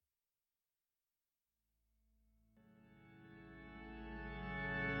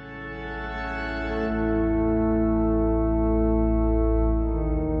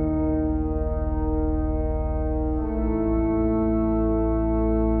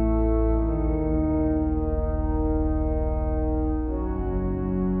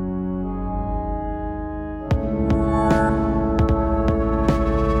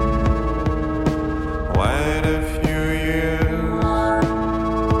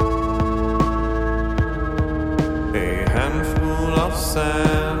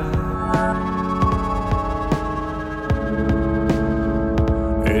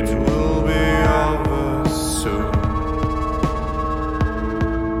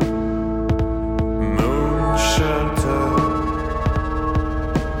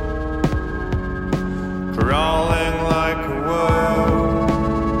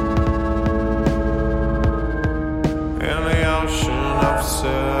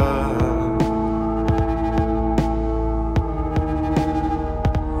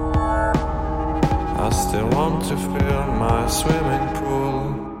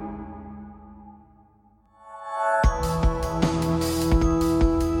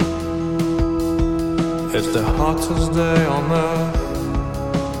It's the hottest day on earth.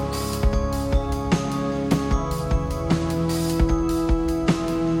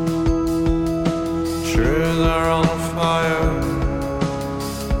 Trees are on fire.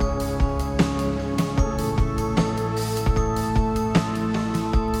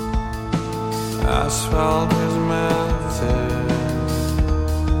 Asphalt is melted.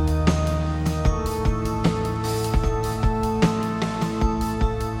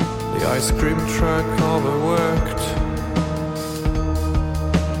 The ice cream truck overworked.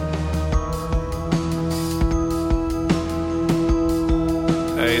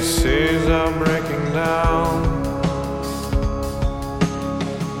 ACs are breaking down.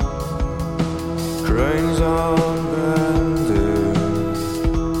 Trains are bending.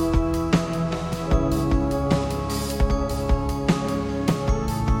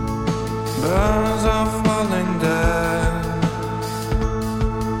 Birds are falling dead.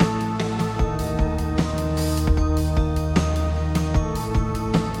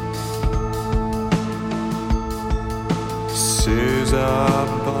 Seas are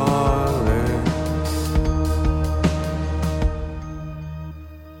boiling.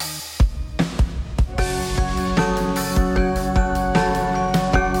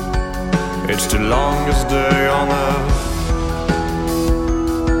 It's the longest day on earth.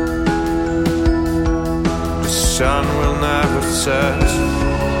 The sun will never set.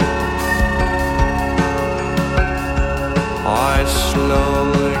 Eyes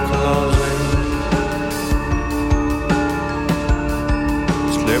slowly closing.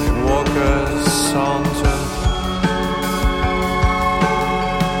 Sleepwalkers saunter,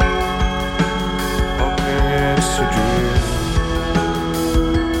 hoping it's a dream.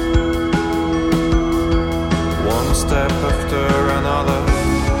 One step after another.